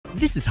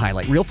This is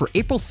Highlight Reel for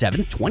April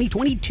 7th,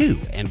 2022,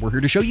 and we're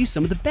here to show you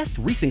some of the best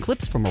recent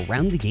clips from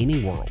around the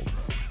gaming world.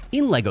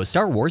 In LEGO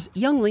Star Wars,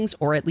 younglings,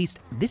 or at least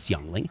this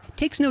youngling,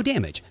 takes no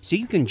damage, so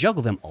you can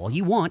juggle them all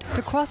you want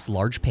to cross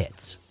large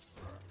pits.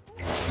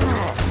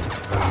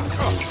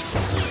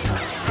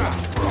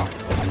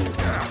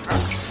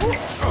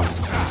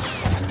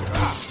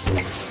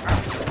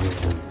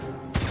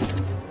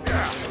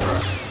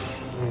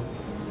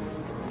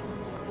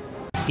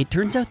 It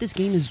turns out this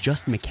game is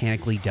just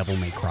mechanically Devil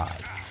May Cry.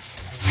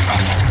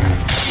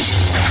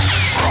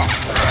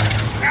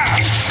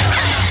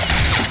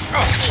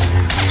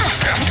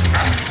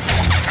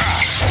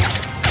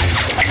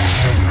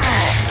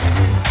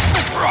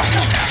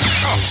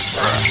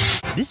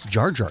 This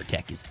Jar Jar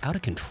tech is out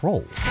of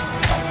control.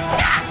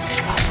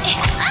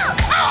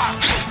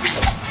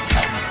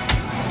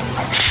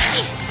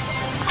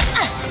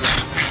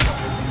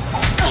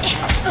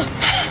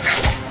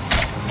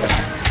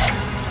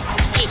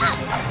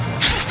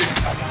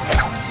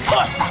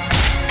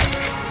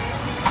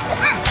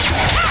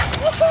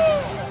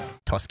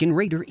 Tusken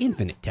Raider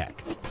Infinite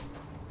Tech.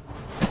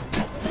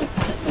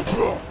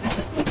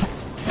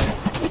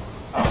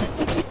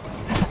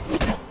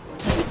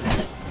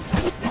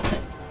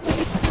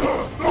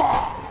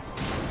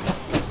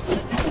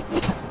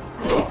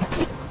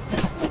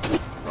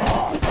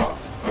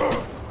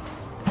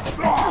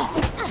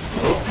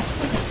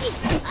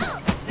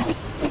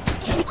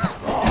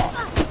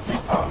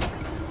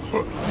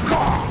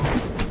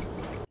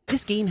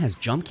 This game has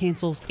jump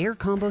cancels, air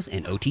combos,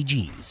 and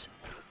OTGs.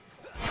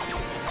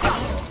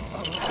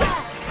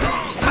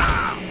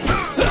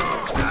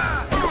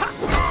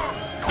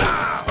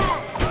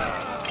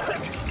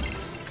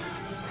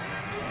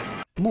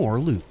 More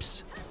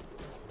loops.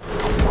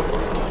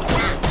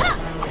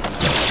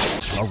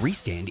 A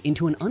restand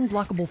into an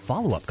unblockable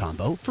follow-up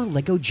combo for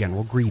LEGO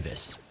General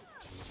Grievous.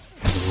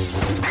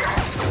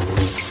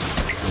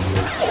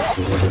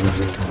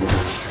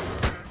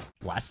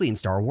 Lastly in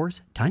Star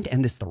Wars, time to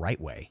end this the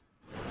right way.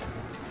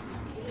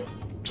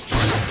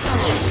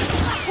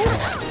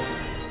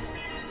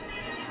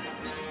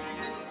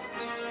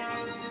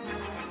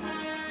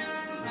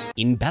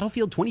 In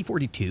Battlefield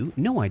 2042,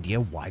 no idea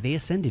why they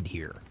ascended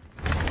here.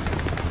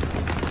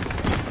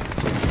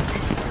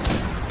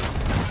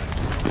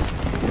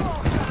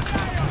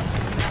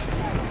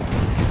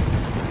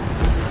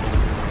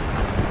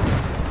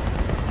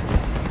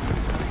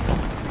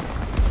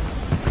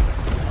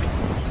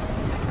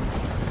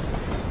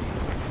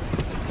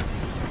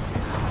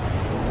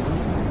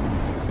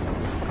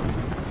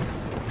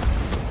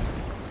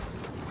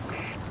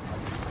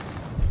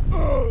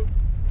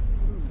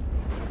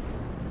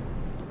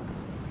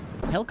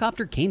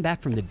 Helicopter came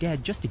back from the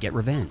dead just to get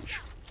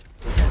revenge.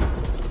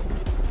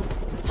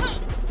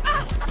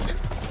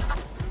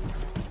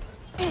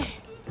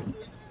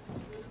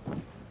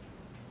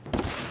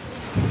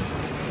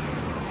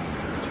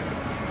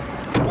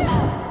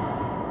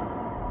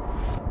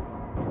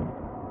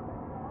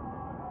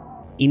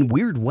 In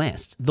Weird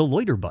West, the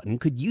loiter button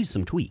could use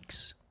some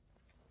tweaks.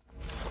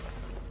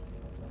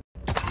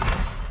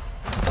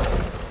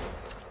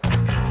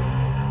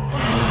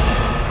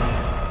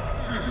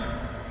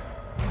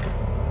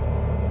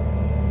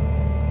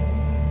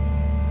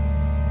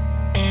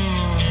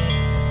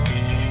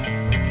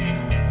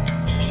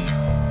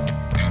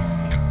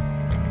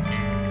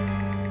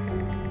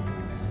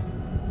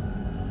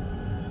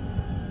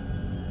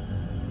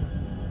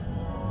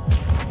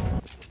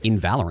 In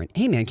Valorant,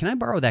 hey man, can I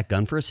borrow that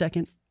gun for a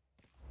second?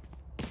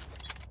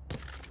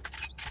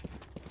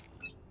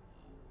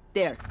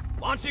 There.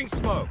 Launching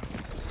smoke.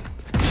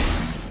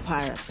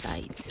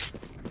 Parasite.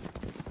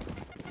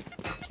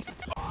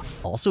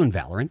 Also in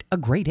Valorant, a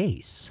great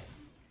ace.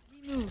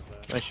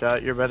 Nice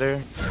shot, you're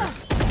better. I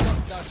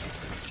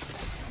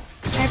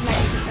have my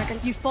 80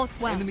 seconds. You fought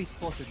well. Enemy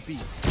spotted B.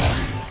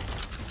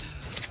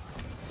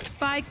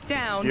 Spike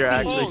down. You're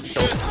actually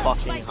so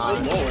fucking hot.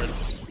 Oh lord.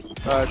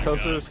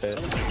 Tofu's hit.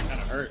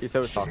 He said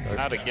it was talking.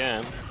 Not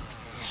again.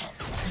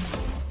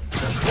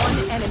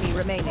 One enemy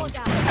remaining. Oh,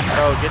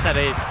 get that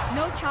ace.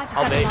 No charges.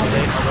 I'll bait.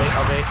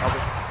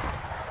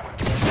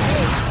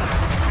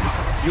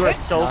 You are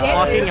so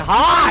fucking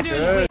hot!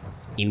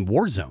 In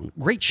Warzone,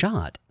 great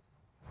shot.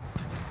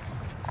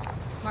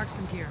 Mark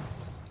some gear.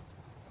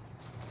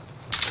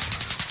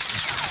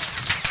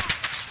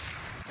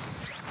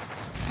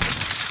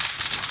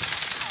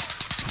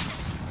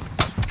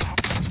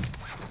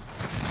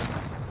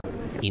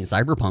 In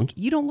Cyberpunk,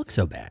 you don't look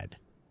so bad.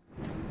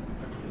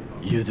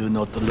 You do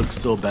not look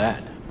so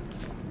bad.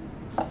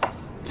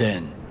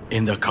 Then,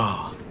 in the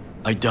car,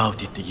 I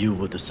doubted you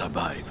would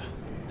survive.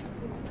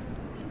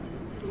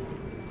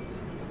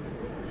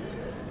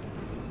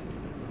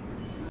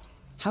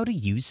 How to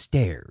use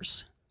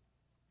stairs.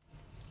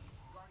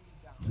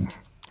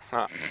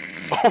 Huh.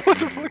 Oh, what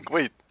the fuck?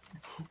 Wait,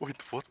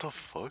 what the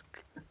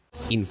fuck?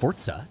 In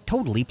Forza,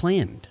 totally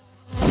planned.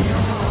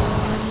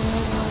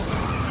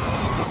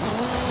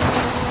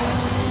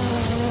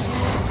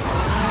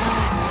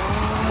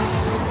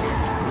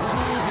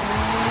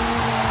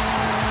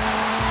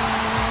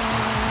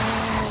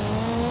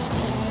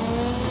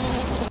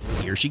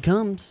 Here she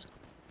comes.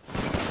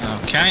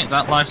 Okay,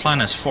 that lifeline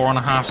has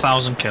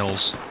 4,500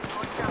 kills.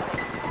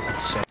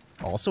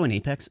 Also in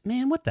Apex,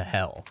 man, what the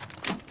hell?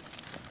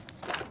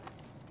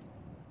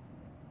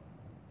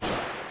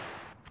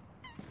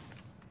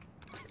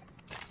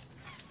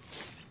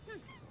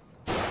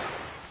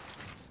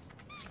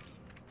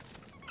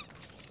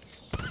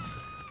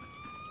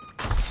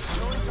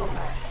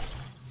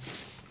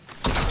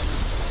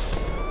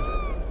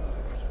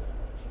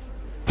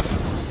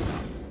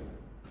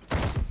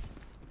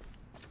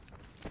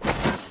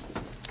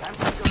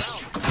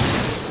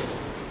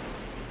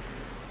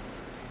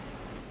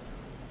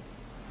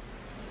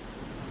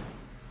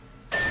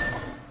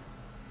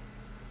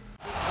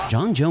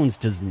 John Jones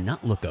does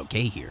not look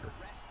okay here.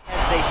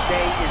 As they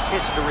say, is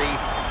history.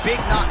 Big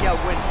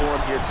knockout win for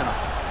him here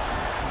tonight.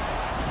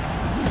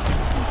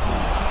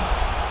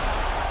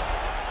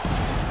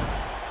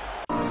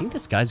 I think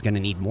this guy's gonna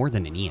need more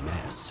than an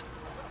EMS.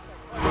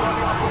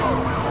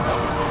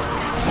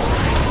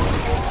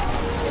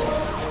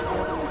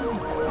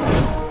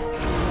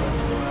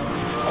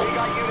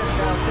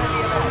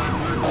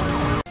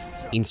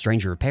 In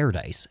Stranger of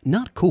Paradise,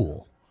 not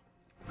cool.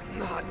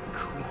 Not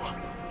cool.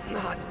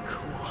 Not cool.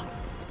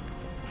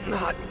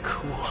 Not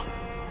cool.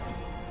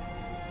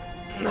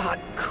 Not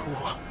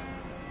cool.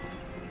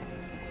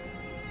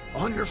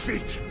 On your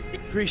feet.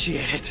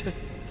 Appreciate it.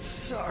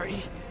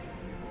 Sorry.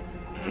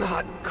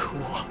 Not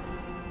cool.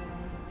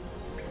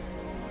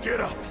 Get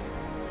up.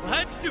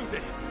 Let's do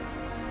this.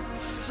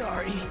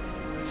 Sorry.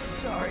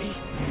 Sorry.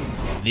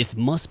 This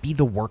must be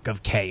the work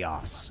of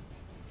chaos.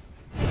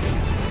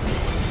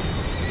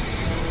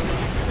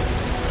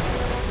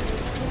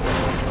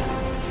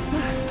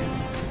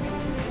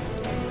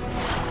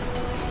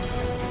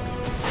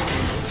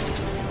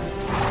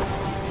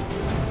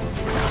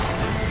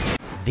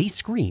 They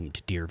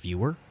screamed, dear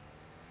viewer.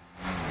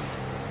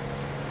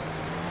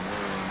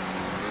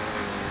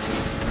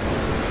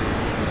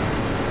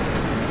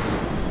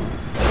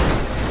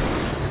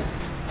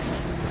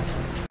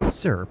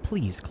 Sir,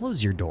 please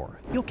close your door.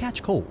 You'll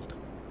catch cold.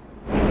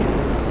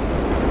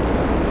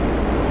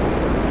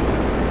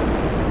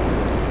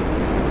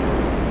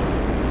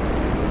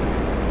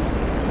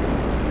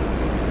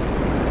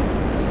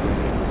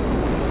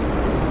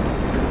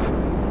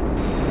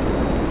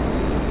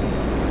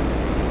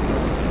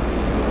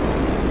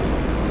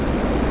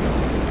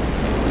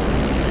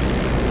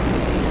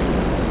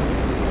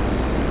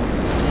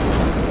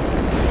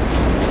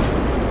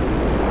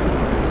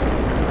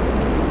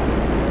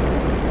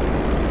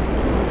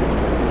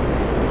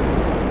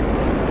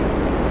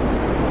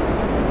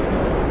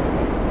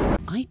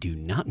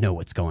 Know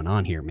what's going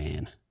on here,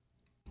 man.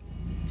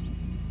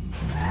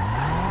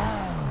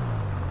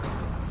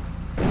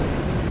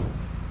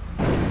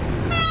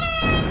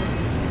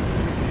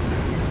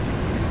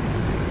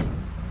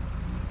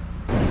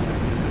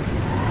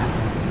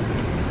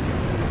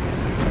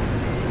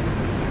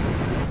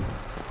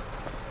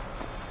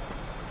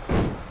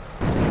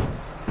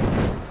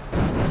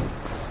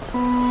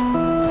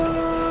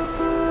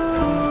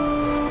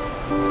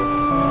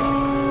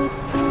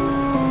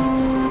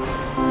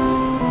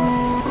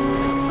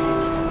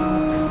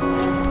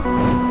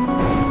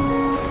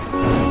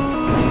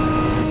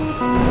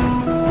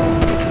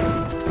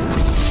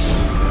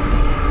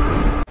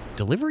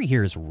 Delivery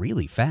here is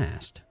really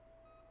fast.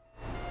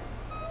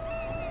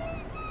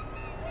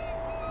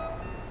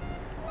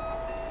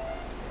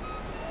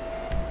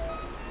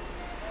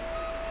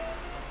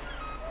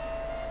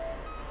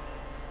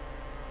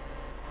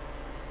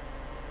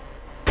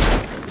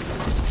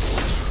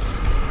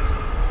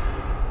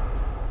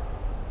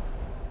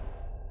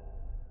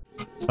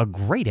 A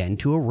great end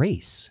to a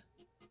race.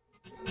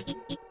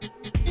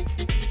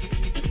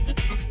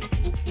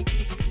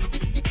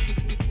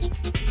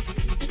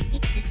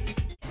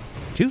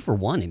 Two for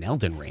one in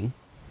Elden Ring.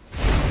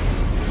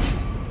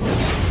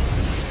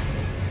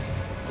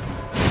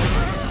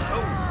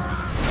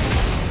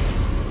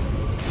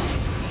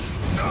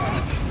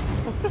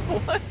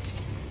 What?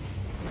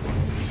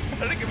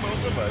 How did it get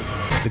both of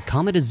us? The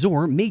Comet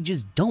Azure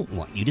mages don't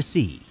want you to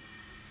see.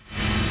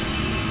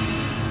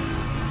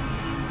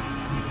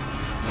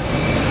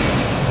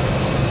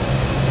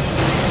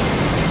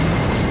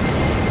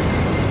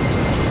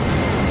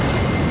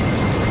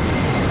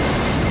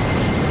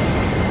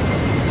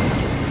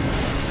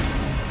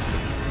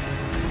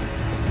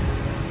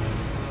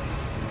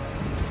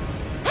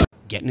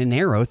 Getting an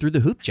arrow through the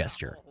hoop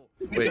gesture.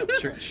 Wait,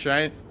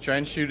 try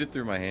and shoot it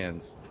through my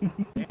hands.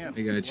 I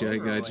got you, I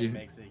got you.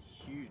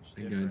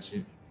 I got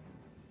you.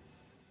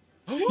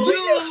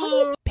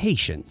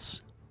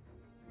 Patience.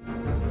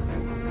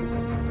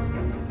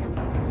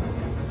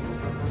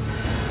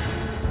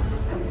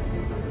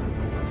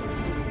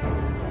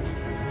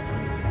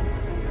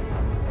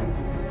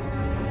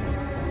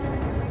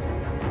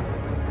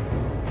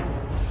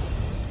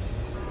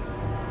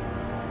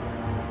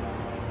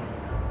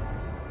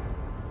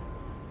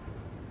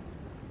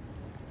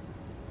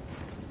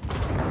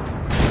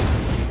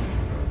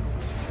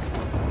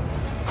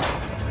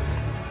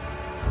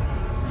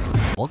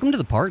 Welcome to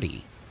the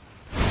party.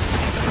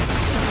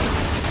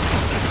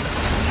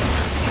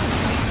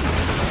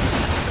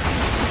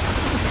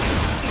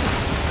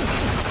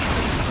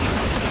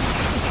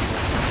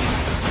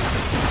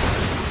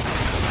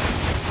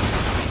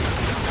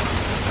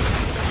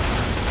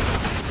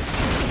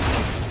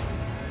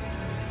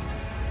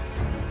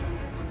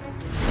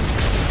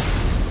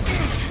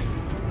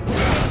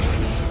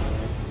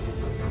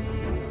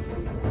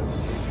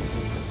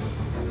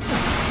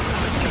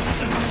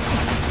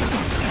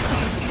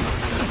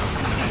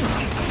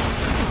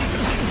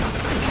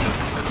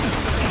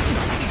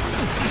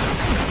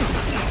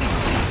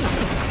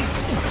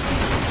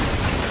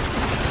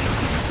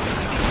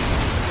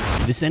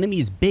 This enemy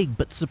is big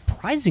but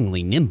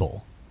surprisingly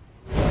nimble.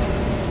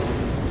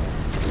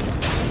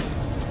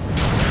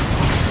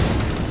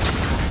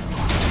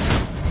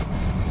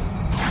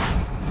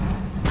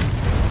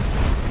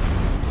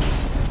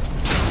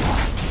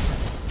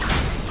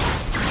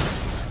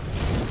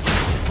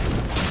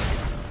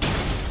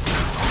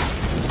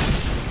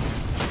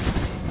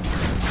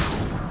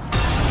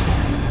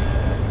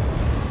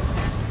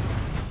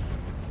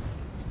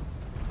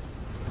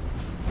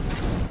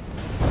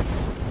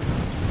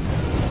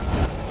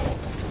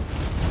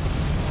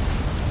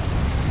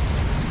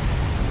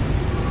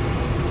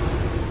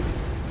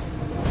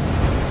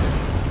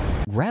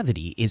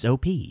 Gravity is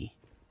OP.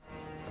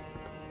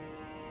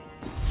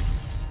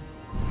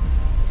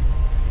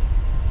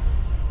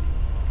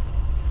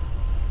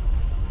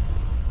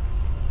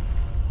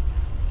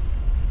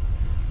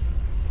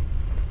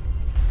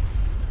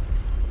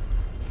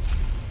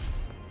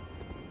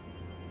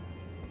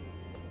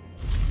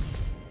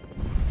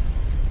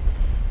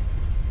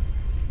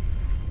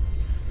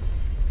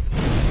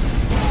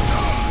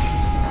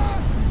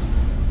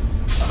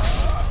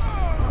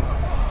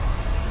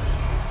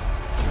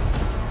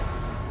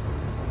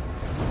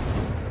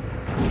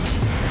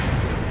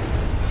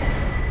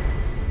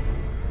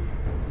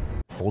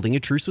 Holding a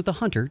truce with the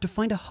hunter to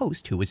find a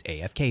host who was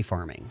AFK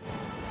farming.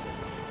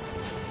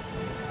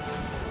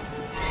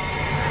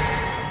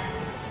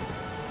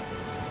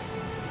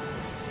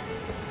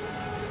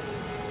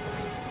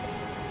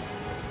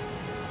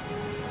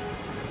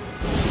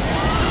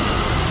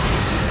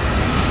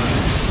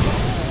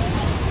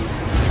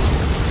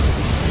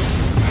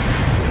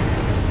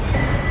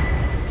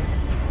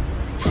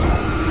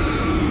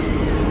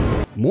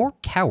 More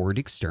coward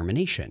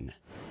extermination.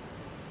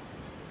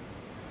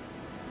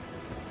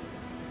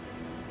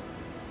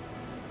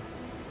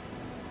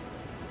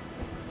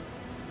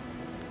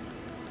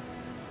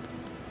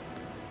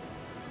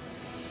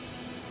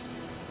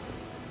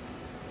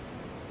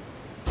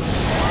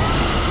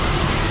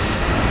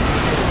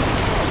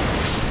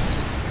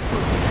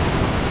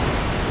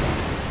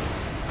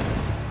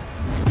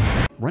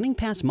 Running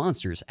past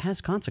monsters has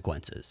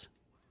consequences.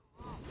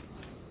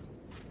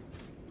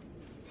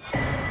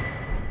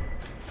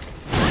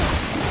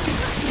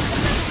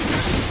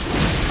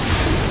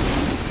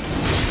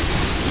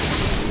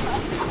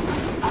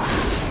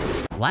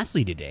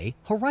 Lastly today,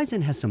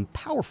 Horizon has some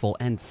powerful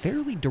and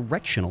fairly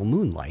directional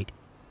moonlight.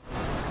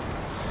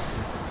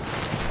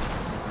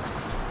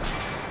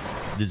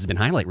 This has been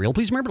Highlight Reel.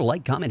 Please remember to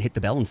like, comment, hit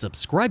the bell, and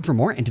subscribe for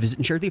more, and to visit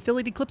and share the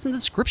affiliated clips in the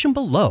description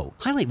below.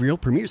 Highlight Reel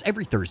premieres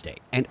every Thursday,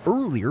 and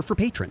earlier for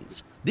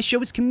patrons. This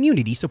show is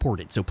community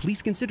supported, so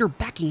please consider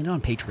backing it on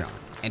Patreon.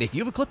 And if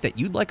you have a clip that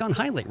you'd like on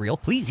Highlight Reel,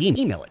 please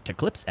email it to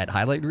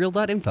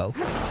clips@highlightreel.info.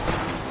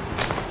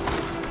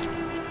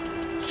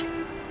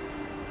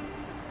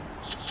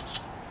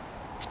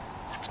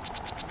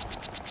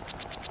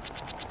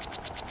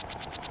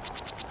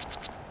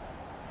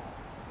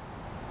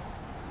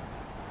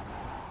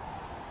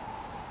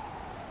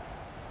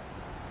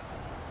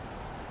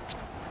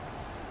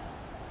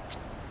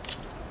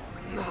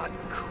 Not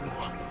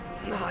cool.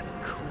 Not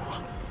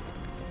cool.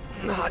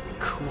 Not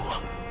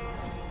cool.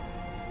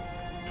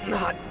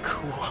 Not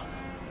cool.